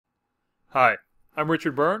Hi, I'm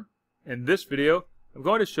Richard Byrne. In this video, I'm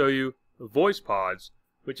going to show you Voicepods,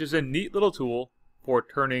 which is a neat little tool for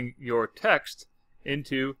turning your text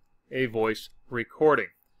into a voice recording.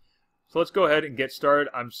 So let's go ahead and get started.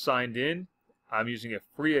 I'm signed in. I'm using a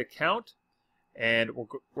free account, and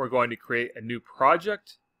we're going to create a new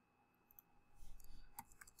project.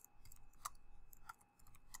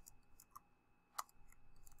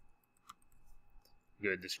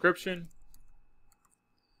 Give a description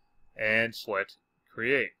and select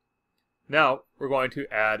create. Now we're going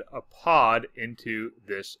to add a pod into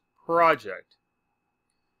this project,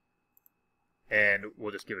 and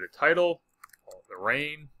we'll just give it a title, call it The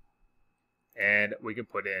Rain, and we can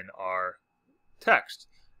put in our text.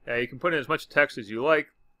 Now you can put in as much text as you like.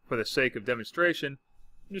 For the sake of demonstration,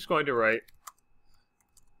 I'm just going to write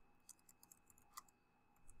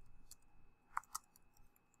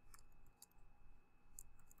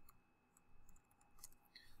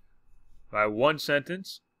by one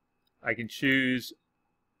sentence. I can choose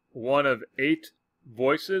one of 8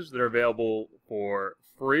 voices that are available for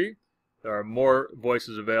free. There are more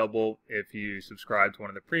voices available if you subscribe to one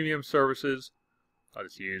of the premium services. I'll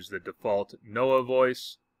just use the default Noah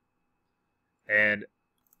voice and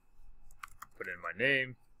put in my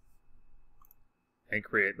name and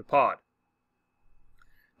create the pod.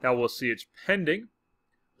 Now we'll see it's pending.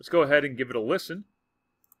 Let's go ahead and give it a listen.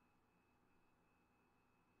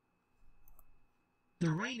 The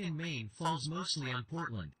rain in Maine falls mostly on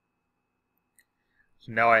Portland.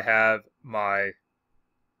 So now I have my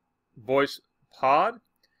voice pod,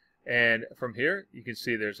 and from here you can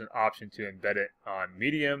see there's an option to embed it on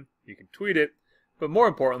Medium. You can tweet it, but more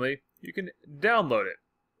importantly, you can download it.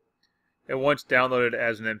 And once downloaded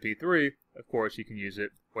as an MP3, of course you can use it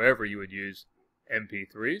wherever you would use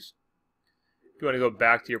MP3s. If you want to go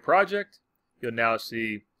back to your project, you'll now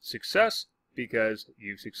see success because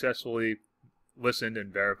you've successfully listened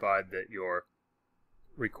and verified that your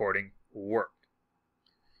recording worked.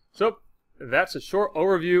 So that's a short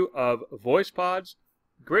overview of Voicepods.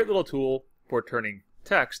 Great little tool for turning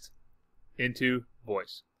text into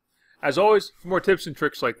voice. As always, for more tips and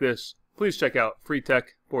tricks like this, please check out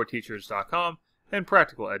freetech4teachers.com and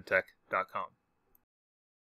practicaledtech.com.